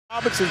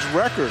Robinson's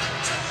record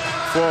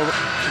for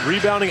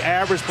rebounding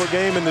average per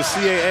game in the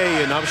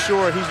CAA, and I'm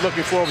sure he's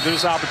looking forward to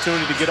this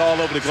opportunity to get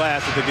all over the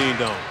glass at the Dean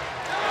Dome.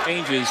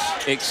 Changes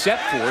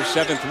except for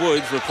Seventh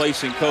Woods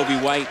replacing Kobe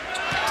White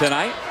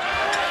tonight.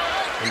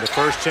 And the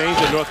first change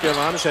that North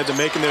Carolina's had to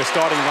make in their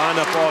starting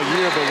lineup all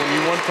year, but when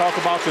you want to talk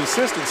about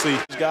consistency,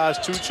 guys,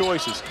 two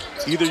choices.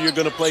 Either you're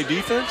going to play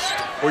defense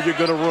or you're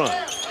going to run.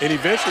 And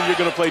eventually you're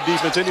going to play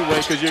defense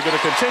anyway because you're going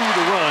to continue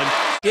to run.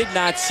 Did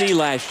not see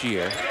last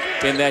year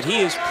in that he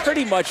is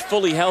pretty much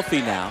fully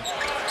healthy now.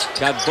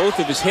 Got both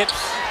of his hips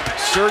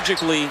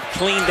surgically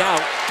cleaned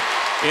out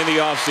in the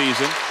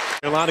offseason.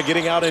 Carolina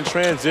getting out in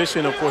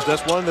transition. Of course,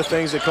 that's one of the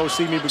things that Coach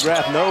C.B.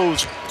 McGrath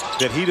knows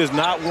that he does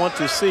not want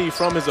to see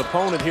from his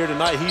opponent here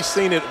tonight. He's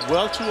seen it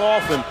well too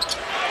often.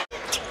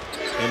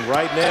 And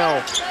right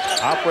now,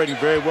 operating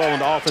very well on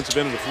the offensive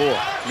end of the floor.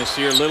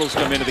 Nasir Little's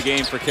come into the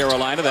game for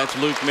Carolina. That's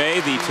Luke May,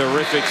 the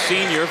terrific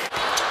senior.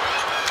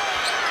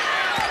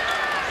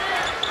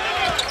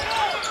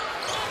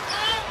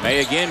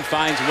 May again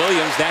finds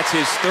Williams. That's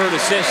his third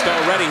assist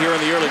already here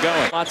in the early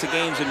going. Lots of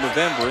games in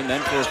November, and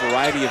then for a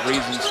variety of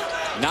reasons,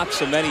 not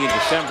so many in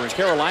December. And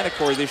Carolina,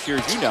 Corey, this year,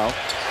 as you know,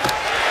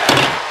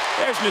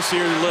 there's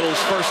Nasir Little's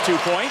first 2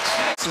 points.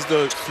 This is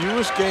the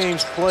fewest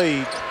games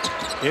played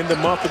in the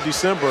month of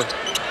December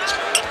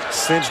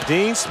since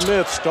Dean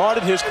Smith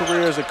started his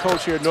career as a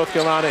coach here at North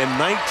Carolina in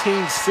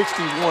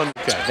 1961.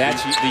 Okay.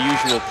 That's the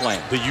usual plan.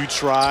 Do you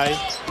try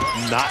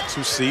not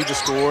to see the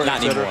score?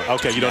 Not anymore.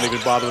 Okay, you don't even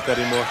bother with that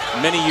anymore?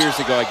 Many years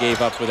ago, I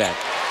gave up with that.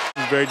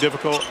 It's very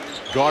difficult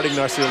guarding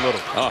Nasir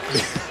Little. Oh.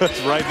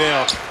 Right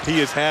now,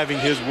 he is having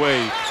his way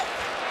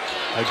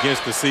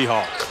against the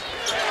Seahawks.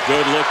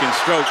 Good look and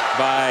stroke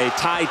by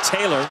Ty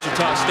Taylor,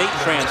 Utah State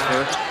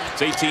transfer.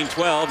 It's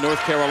 18-12, North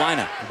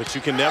Carolina. But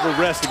you can never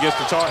rest against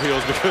the Tar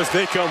Heels because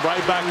they come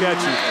right back at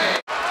you.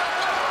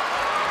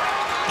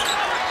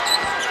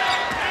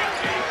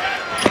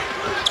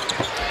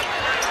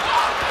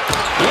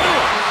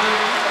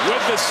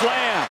 With the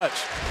slam.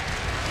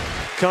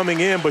 Coming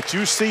in, but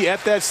you see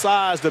at that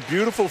size the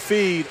beautiful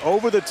feed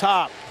over the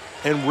top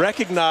and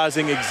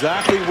recognizing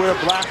exactly where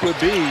Black would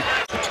be.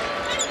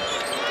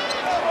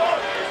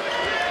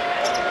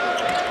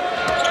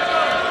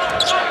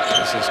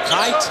 This is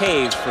Kai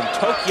Taves from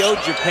Tokyo,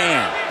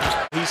 Japan.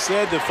 He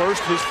said his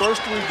first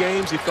 3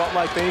 games, he felt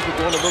like things were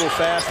going a little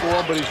fast for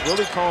him, but he's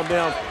really calmed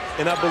down.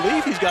 And I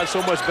believe he's got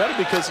so much better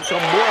because he's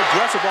become more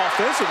aggressive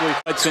offensively.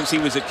 But since he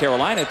was at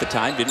Carolina at the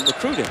time, didn't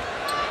recruit him.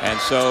 And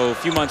so a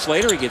few months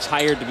later, he gets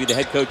hired to be the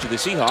head coach of the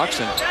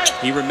Seahawks. And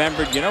he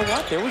remembered, you know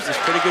what, there was this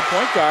pretty good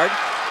point guard.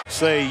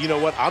 Say, you know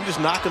what, I'm just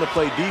not going to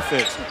play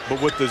defense.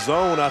 But with the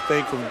zone, I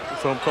think,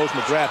 from Coach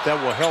McGrath,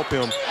 that will help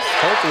him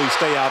hopefully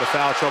stay out of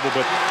foul trouble.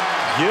 But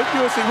give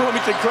UNC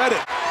Wilmington credit.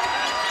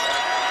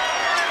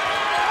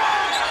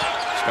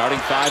 Starting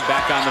 5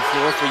 back on the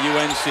floor for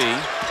UNC.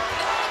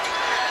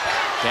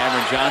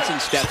 Cameron Johnson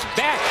steps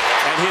back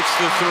and hits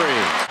the 3.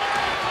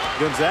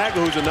 Gonzaga,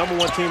 who's the #1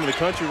 team in the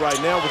country right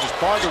now, which is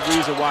part of the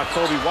reason why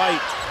Kobe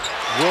White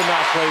will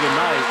not play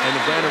tonight. And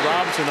Brandon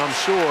Robinson, I'm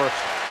sure,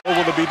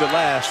 will be the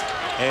last.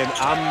 And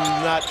I'm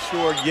not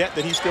sure yet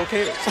that he still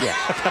cares. Yeah.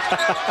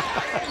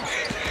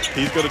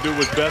 He's going to do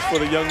what's best for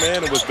the young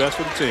man and what's best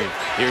for the team.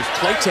 Here's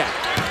Playtech.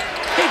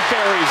 He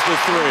buries the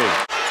 3.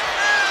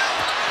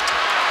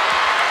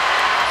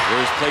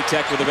 Here's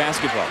Playtech with the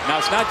basketball. Now,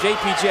 it's not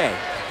JPJ.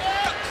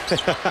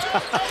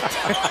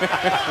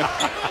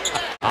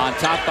 On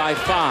top by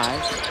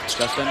 5.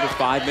 Just under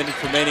 5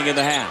 minutes remaining in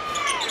the half.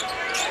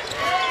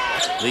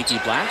 Leaky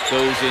Black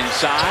goes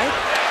inside.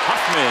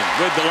 Huffman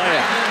with the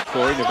layup.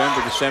 Corey,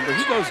 November, December.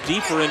 He goes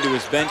deeper into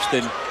his bench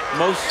than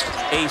most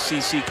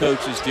ACC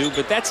coaches do,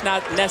 but that's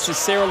not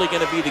necessarily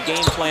going to be the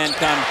game plan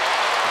come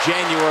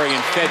January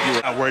and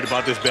February. Not worried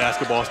about this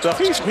basketball stuff.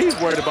 He's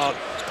worried about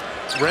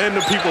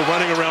random people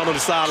running around on the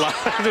sideline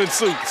in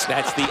suits.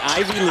 That's the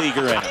Ivy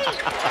Leaguer in him.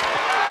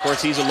 Of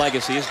course, he's a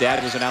legacy. His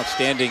dad was an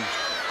outstanding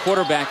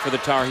quarterback for the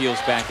Tar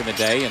Heels back in the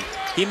day, and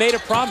he made a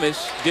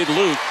promise, did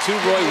Luke, to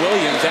Roy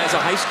Williams as a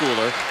high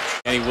schooler.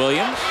 Kenny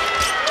Williams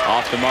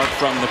off the mark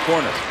from the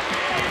corner.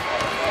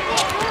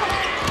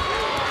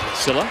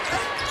 Silla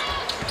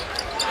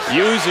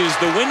uses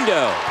the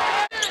window.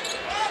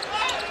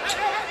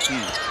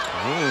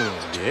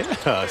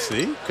 Yeah,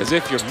 see? Because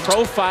if you're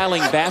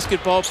profiling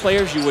basketball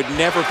players, you would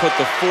never put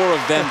the 4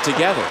 of them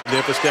together.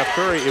 Then for Steph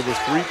Curry, it was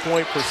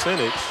 3-point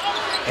percentage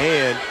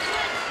and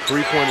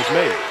 3-pointers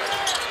made.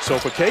 So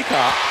for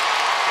K-Cop,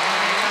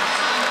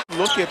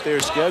 look at their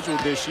schedule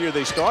this year.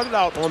 They started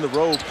out on the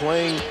road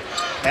playing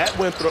at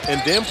Winthrop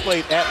and then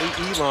played at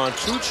Elon.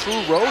 2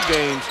 true road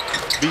games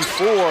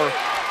before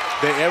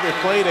they ever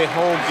played a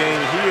home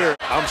game here.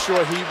 I'm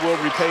sure he will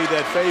repay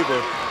that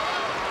favor.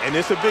 And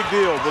it's a big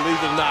deal,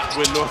 believe it or not,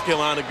 when North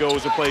Carolina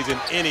goes and plays in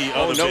any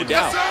other no venue.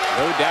 doubt.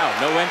 No doubt.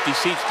 No empty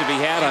seats to be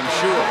had, I'm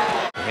sure.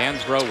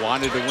 Hansbrough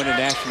wanted to win a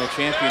national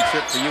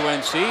championship for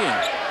UNC,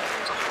 and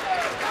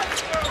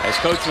as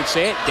Coach would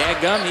say it,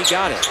 dadgum, he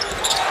got it.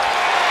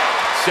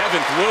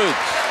 Seventh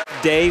Woods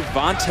day,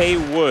 Vontae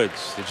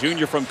Woods, the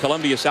junior from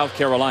Columbia, South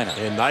Carolina.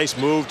 And nice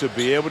move to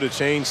be able to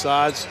change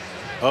sides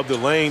of the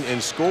lane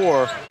and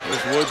score.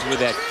 There's Woods with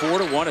that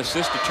 4-to-1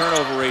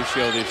 assist-to-turnover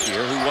ratio this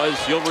year, who was,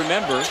 you'll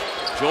remember,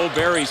 Joel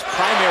Berry's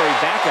primary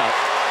backup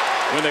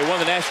when they won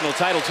the national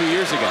title 2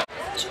 years ago.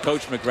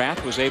 Coach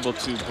McGrath was able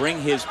to bring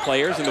his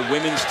players, and the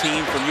women's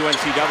team from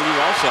UNCW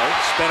also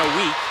spent a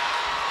week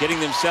getting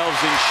themselves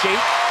in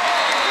shape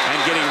and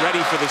getting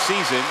ready for the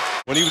season.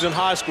 When he was in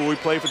high school, he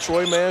played for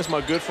Troy Mans,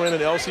 my good friend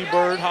at L.C.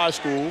 Bird High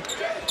School.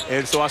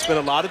 And so I spent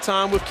a lot of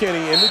time with Kenny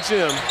in the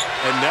gym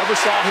and never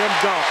saw him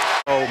dunk.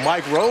 Oh,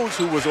 Mike Rhodes,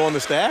 who was on the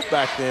staff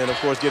back then, of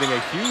course, getting a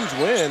huge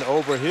win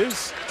over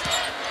his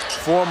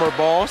former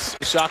boss,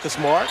 Shaka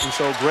Smart. And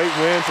so great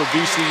win for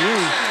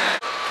VCU.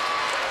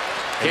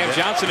 Cam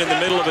Johnson in the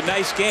middle of a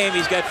nice game.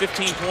 He's got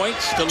 15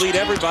 points to lead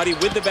everybody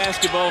with the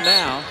basketball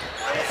now.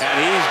 And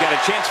he's got a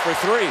chance for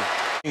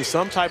 3.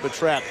 Some type of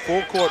trap,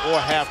 full court or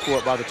half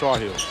court by the Tar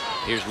Heels.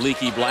 Here's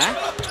Leaky Black.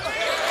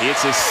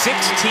 It's a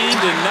 16-0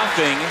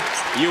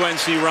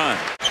 UNC run.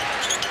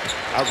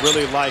 I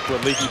really like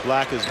what Leaky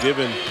Black has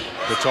given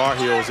the Tar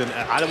Heels, and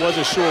I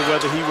wasn't sure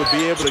whether he would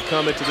be able to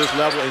come into this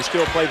level and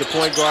still play the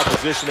point guard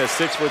position at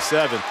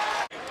 6'7".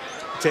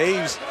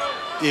 Taves,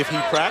 if he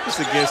practiced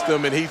against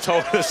them, and he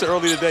told us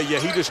earlier today, yeah,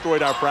 he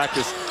destroyed our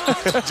practice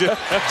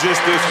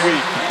just this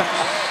week.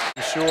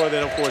 I'm sure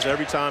that, of course,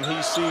 every time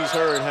he sees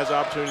her and has the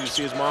opportunity to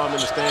see his mom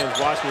in the stands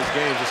watching his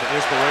games, it's an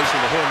inspiration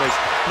to him. It's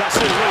not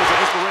saying it's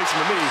an inspiration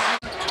to me.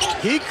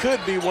 He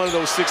could be one of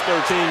those 6'13"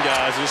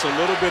 guys, just a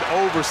little bit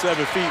over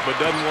 7 feet, but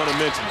doesn't want to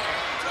mention it.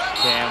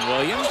 Cam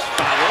Williams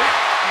fouled.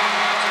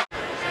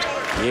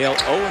 Yale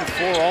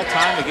 0-4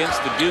 all-time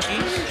against the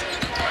Dukies.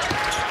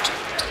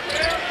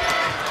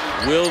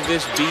 Will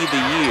this be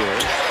the year?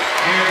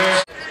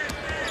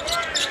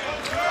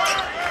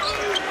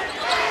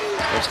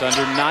 Just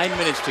under 9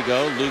 minutes to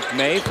go. Luke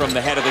May from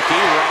the head of the key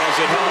rattles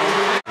it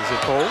home. Is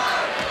it Cole?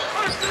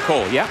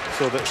 Cole, yeah.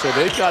 So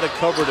they've got it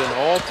covered in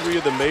all 3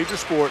 of the major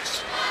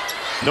sports.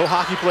 No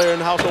hockey player in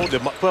the household.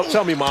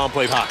 Tell me mom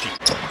played hockey.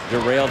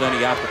 Derailed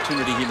any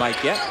opportunity he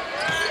might get.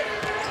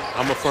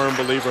 I'm a firm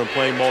believer in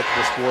playing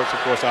multiple sports. Of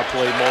course, I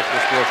played multiple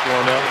sports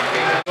growing up.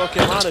 North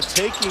Carolina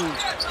taking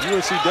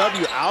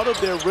UNCW out of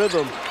their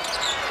rhythm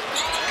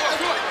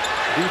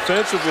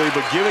defensively,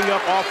 but giving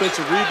up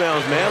offensive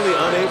rebounds. Manley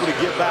unable to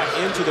get back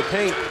into the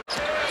paint.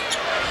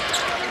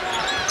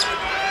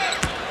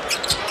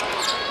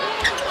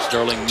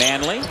 Sterling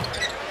Manley.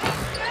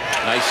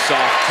 Nice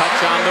soft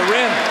touch on the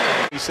rim.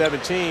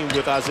 17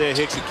 with Isaiah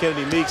Hicks and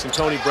Kennedy Meeks and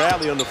Tony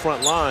Bradley on the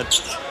front line,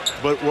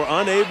 but were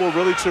unable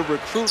really to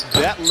recruit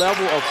that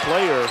level of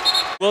player.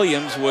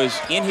 Williams was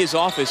in his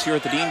office here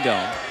at the Dean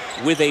Dome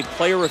with a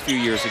player a few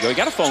years ago. He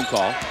got a phone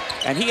call,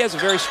 and he has a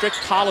very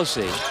strict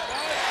policy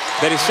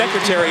that his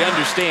secretary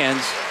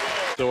understands.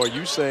 So are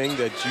you saying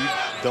that you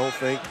don't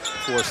think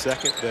for a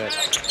second that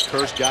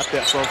Kirsch got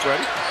that from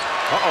Freddie?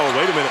 Uh-oh,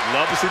 wait a minute.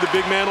 Love to see the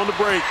big man on the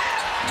break.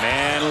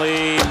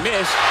 Manley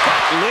missed.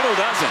 Little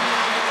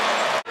doesn't.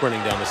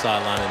 Running down the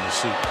sideline in the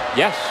suit.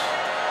 Yes.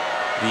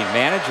 The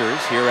managers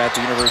here at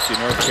the University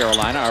of North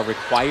Carolina are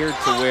required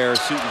to wear a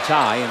suit and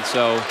tie, and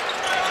so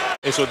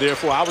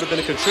therefore I would have been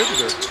a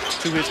contributor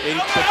to his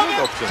 80% field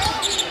goal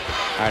percentage.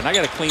 All right, and I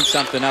got to clean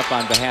something up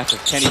on behalf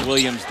of Kenny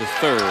Williams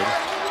III.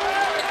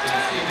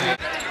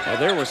 Well,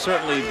 there were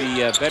certainly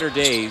the better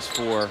days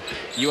for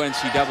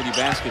UNCW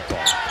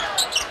basketball.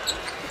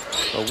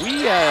 But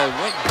we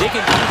went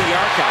digging through the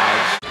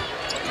archives.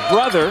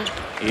 Brother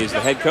is the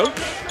head coach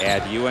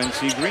at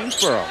UNC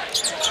Greensboro.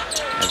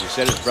 As you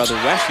said, his brother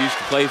Wes used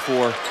to play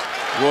for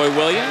Roy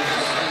Williams.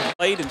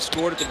 Played and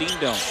scored at the Dean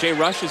Dome. Shea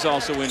Rush is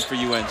also in for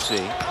UNC.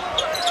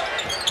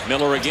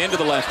 Miller again to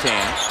the left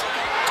hand.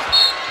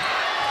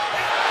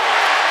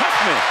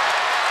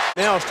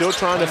 Huffman. Now still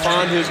trying to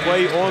find his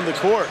way on the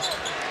court,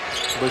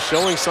 but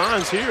showing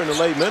signs here in the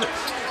late minutes.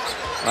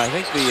 I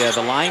think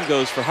the line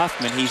goes for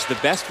Huffman. He's the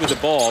best with the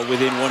ball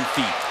within 1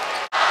 feet.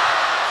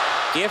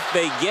 If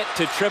they get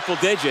to triple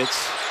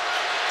digits,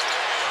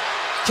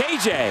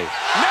 KJ,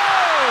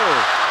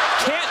 no!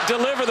 Can't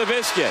deliver the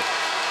biscuit.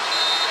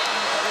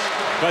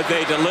 But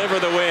they deliver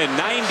the win,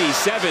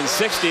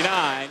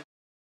 97-69.